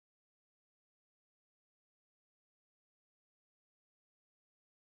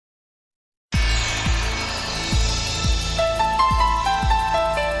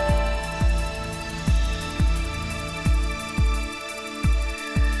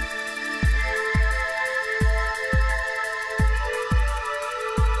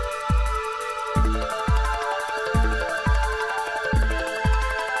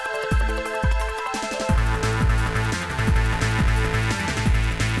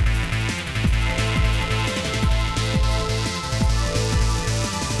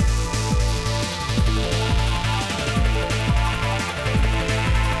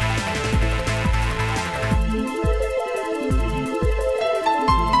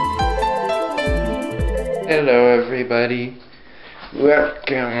Hello everybody,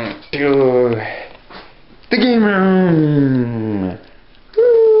 welcome to the game room.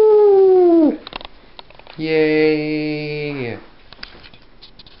 Woo! Yay!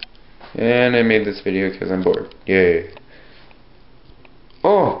 And I made this video because I'm bored. Yay!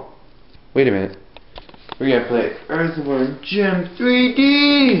 Oh! Wait a minute. We're gonna play Earthworm Jim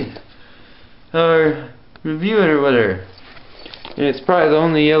 3D! Or review it or whatever. And it's probably the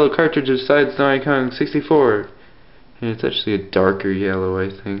only yellow cartridge besides the Icon 64. And it's actually a darker yellow, I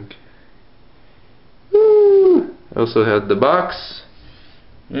think. Woo! Also had the box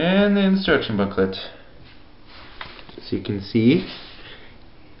and the instruction booklet. So you can see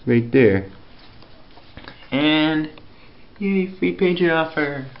right there. And yay, free pager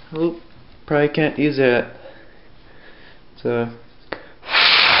offer. Oh, probably can't use that. So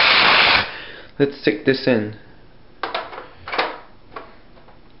let's stick this in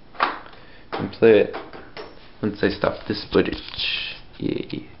and play it once I stop this footage.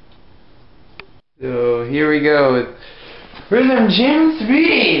 Yay. So here we go with Earthworm Jim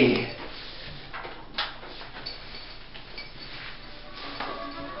 3.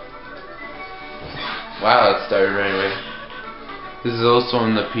 Wow, it started right away. This is also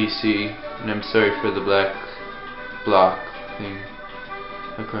on the PC, and I'm sorry for the black block thing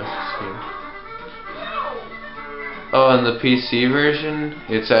across the screen. Oh, and the PC version,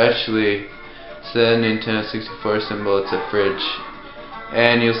 it's actually, instead of Nintendo 64 symbol, it's a fridge.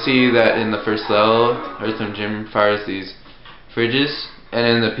 And you'll see that in the first level, Earthworm Jim fires these fridges, and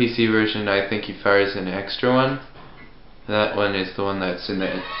in the PC version I think he fires an extra one. That one is the one that's in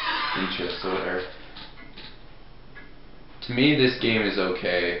the intro, so whatever. To me this game is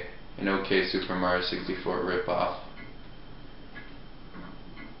okay, an okay Super Mario 64 ripoff.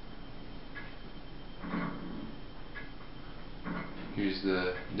 Here's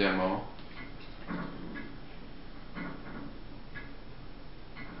the demo.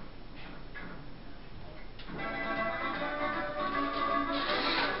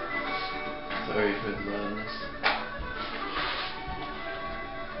 Sorry for the loudness.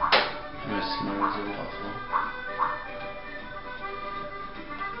 My snores are awful.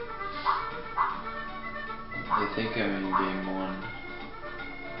 I think I'm in game 1.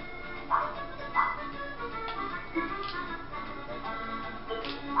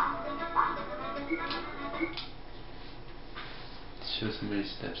 Let's show some of the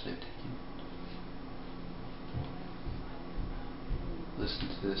steps I've taken. Listen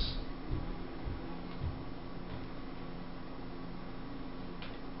to this.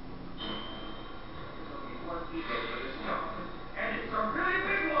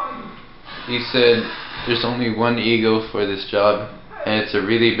 He said there's only one ego for this job, and it's a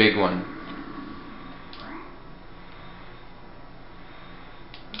really big one.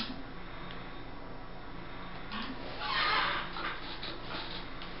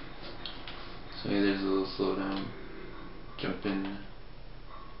 So yeah, there's a little slowdown. Jump in.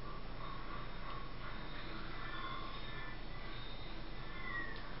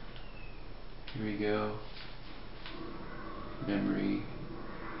 Here we go. Memory.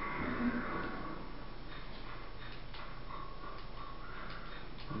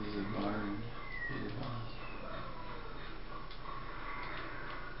 This is a barn. Here's a boss.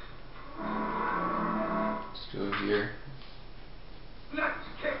 Let's go here. Let's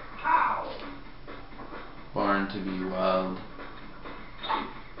kick cow. Barn to be wild.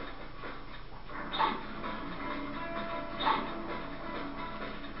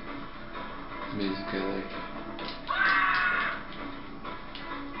 Music I like.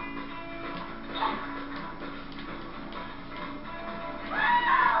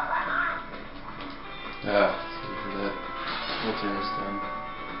 Sorry for that. We'll turn this down.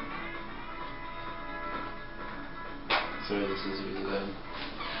 Sorry, the scissors are dead.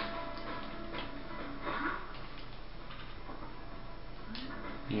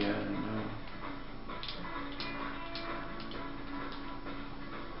 Yeah, I know.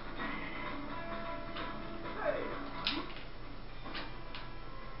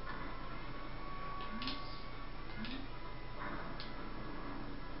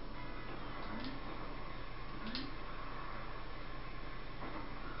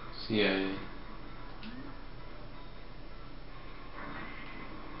 CIA.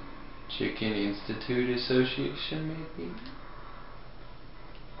 Chicken Institute Association, maybe?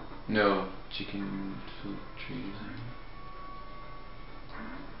 No, chicken filtration.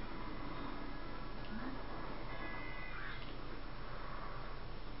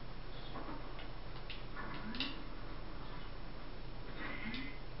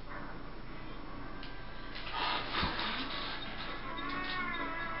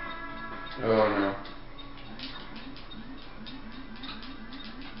 Oh no.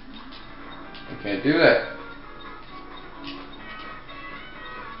 Can't do that.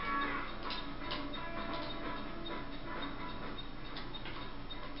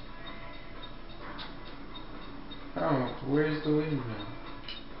 Oh, where's the wind now?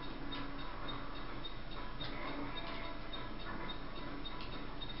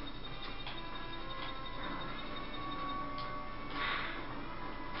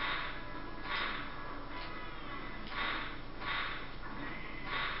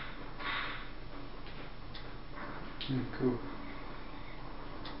 Cool.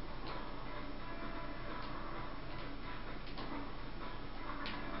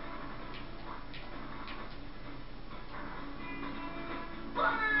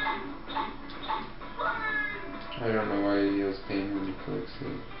 I don't know why he yells pain when he collects it.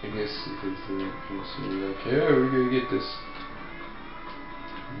 I guess because they're like, yeah, we're gonna get this.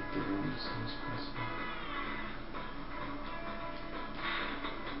 Make the room as soon as possible.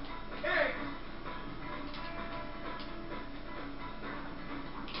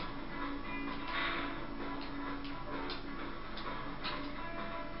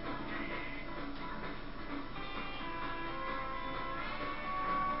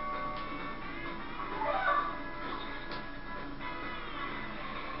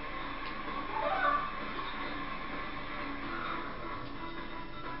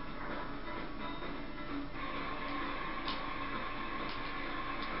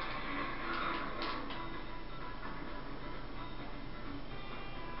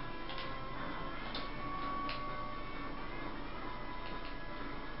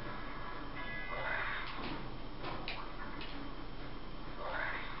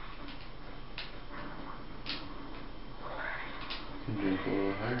 Drink a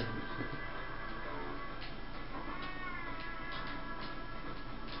little higher.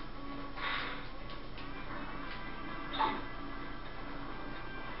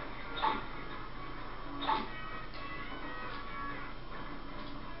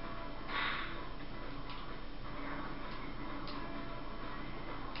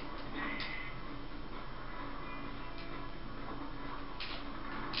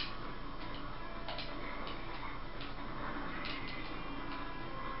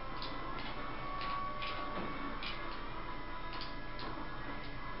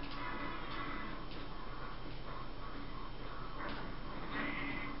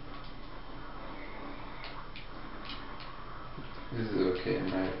 This is okay in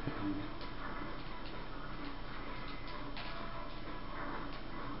my opinion.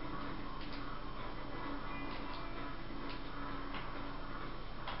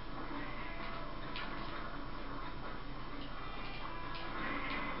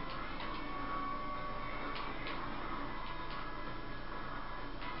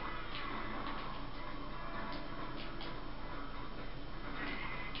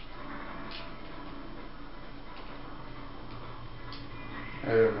 I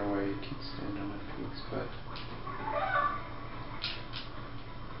don't know why you keep standing on a pig's butt.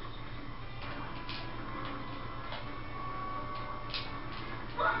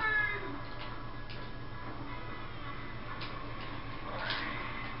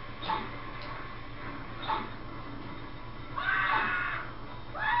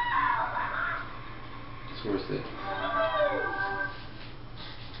 It's worth it.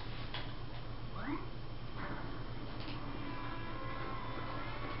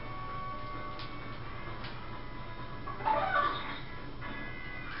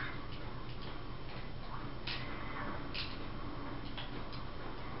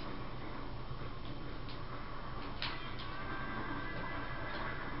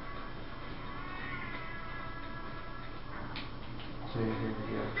 So here we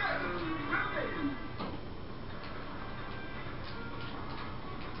go.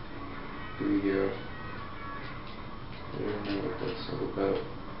 Here we go. I don't know what that's all about.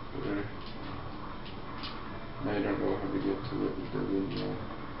 I don't know how to get to it with the video.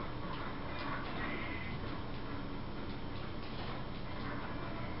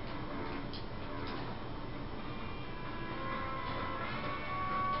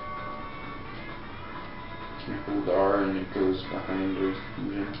 You hold R and it goes behind Earthworm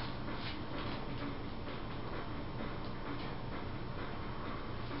Jim.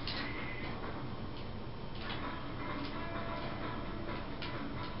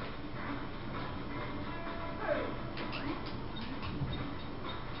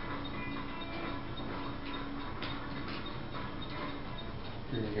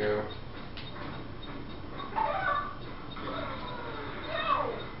 Here we go.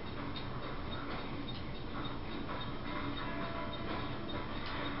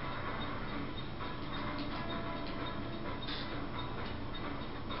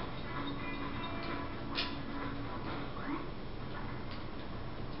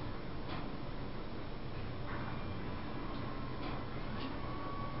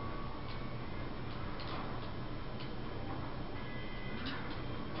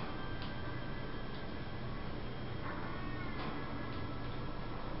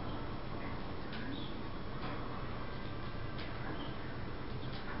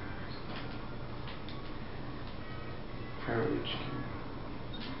 Courage.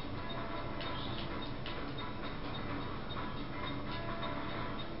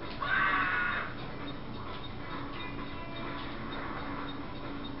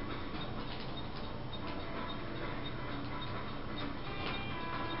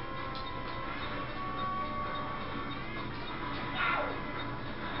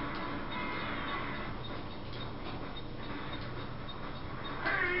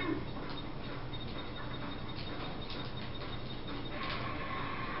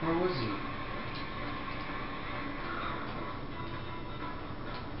 Where was he?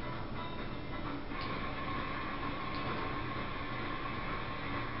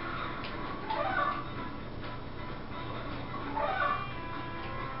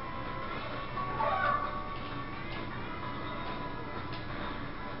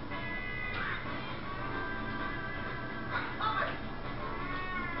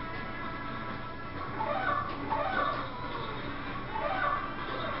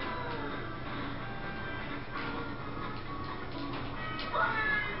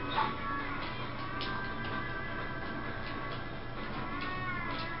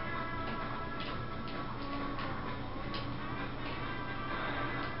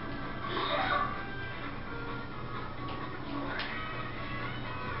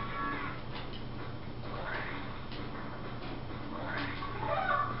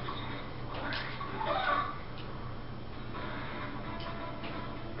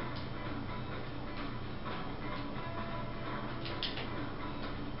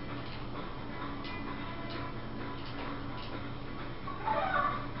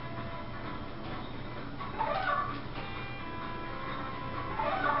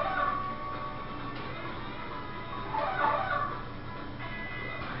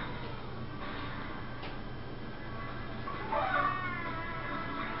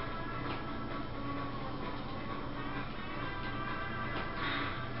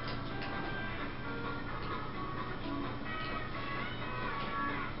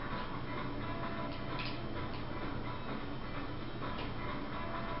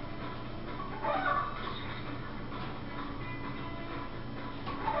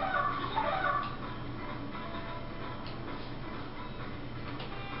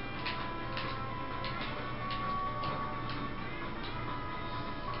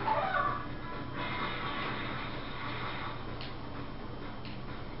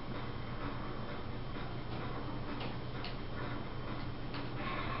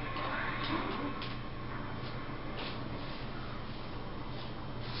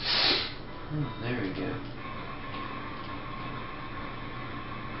 There we go.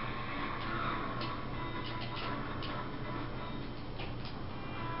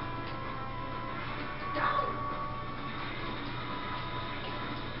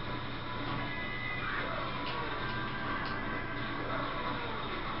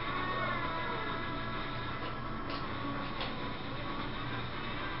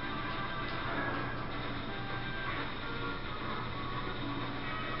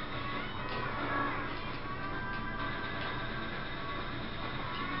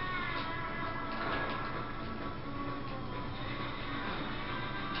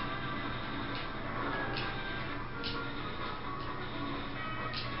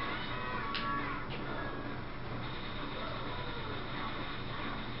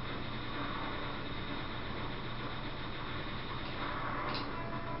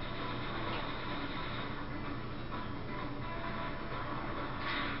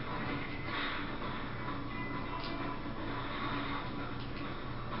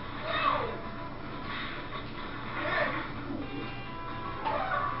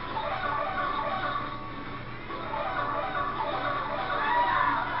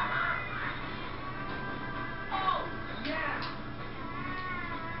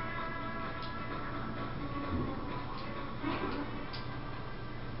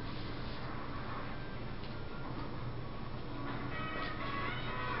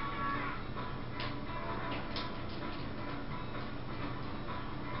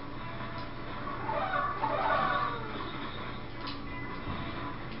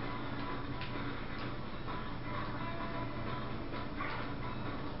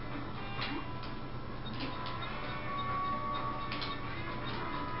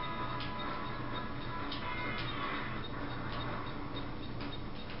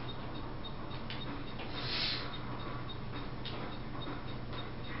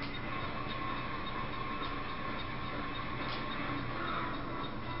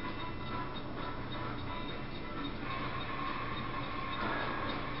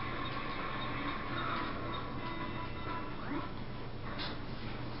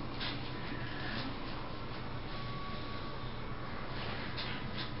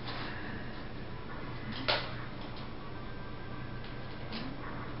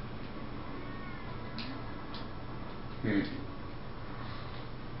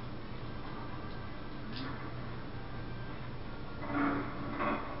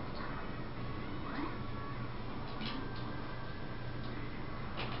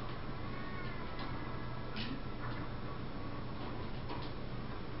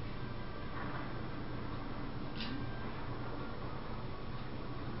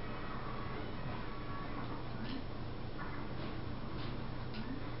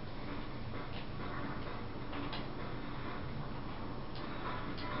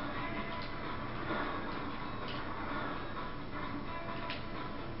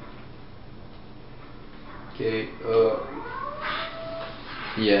 Okay,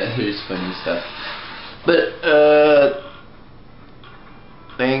 yeah, there's funny stuff. But,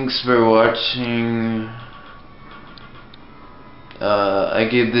 thanks for watching. I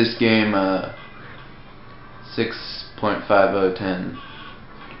gave this game a 6.5 out of 10.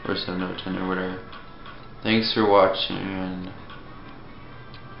 Or 7 out of 10 or whatever. Thanks for watching, and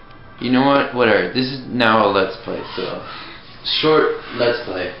you know what? Whatever. This is now a Let's Play, so short Let's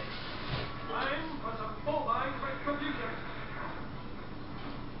Play.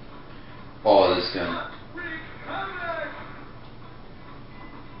 Oh, this gun.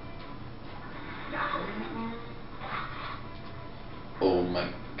 Oh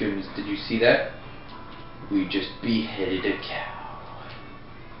my goodness, did you see that? We just beheaded a cow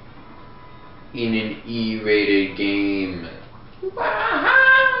in an E-rated game.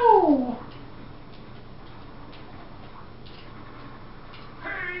 Wow!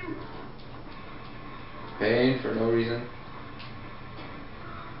 Pain for no reason.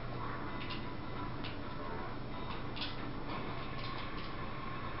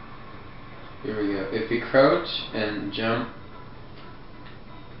 Here we go. If you crouch and jump,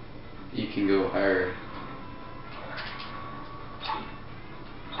 you can go higher.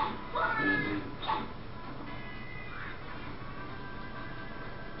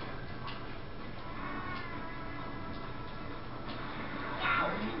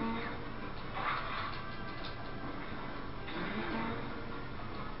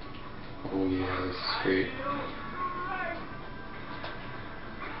 Oh yeah, this is great.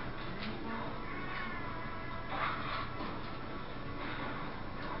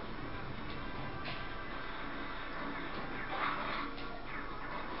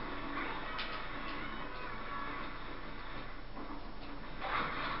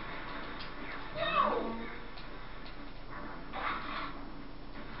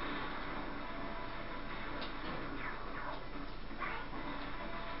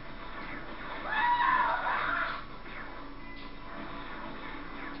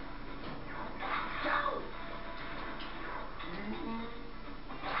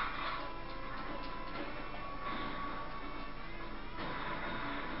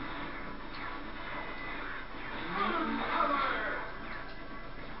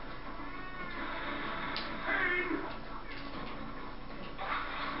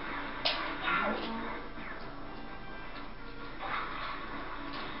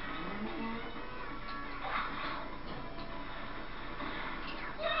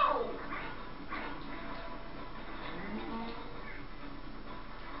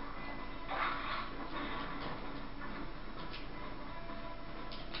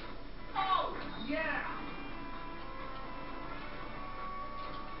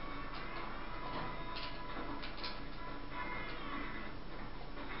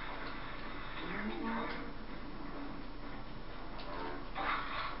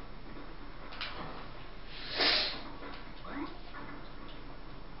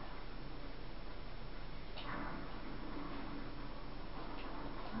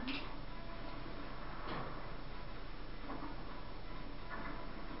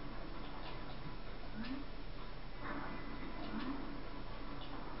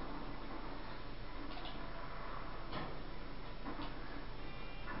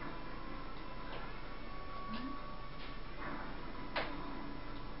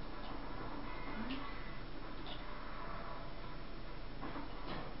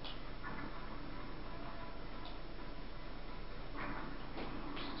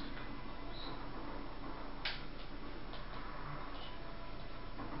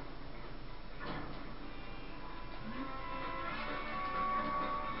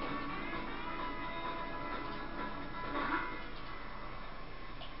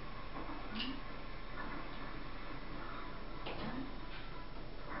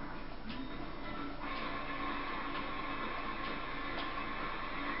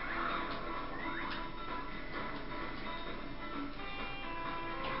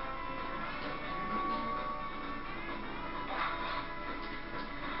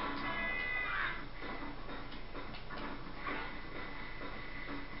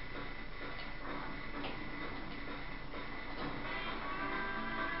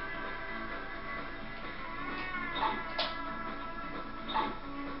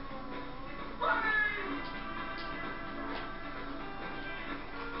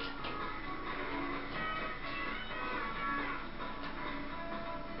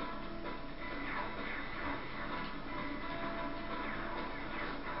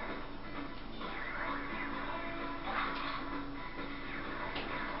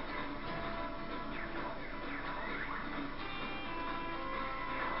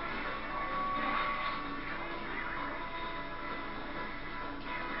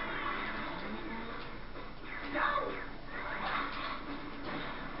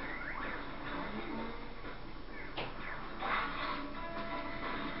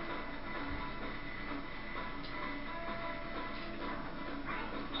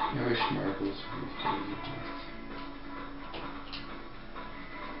 marbles.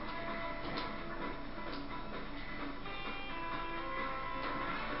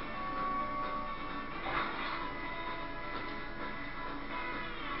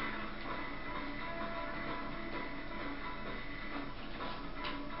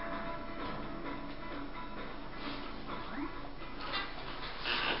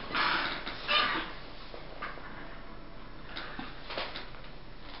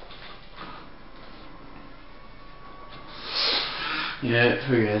 Yeah,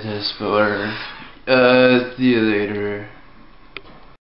 forget this, but whatever. The other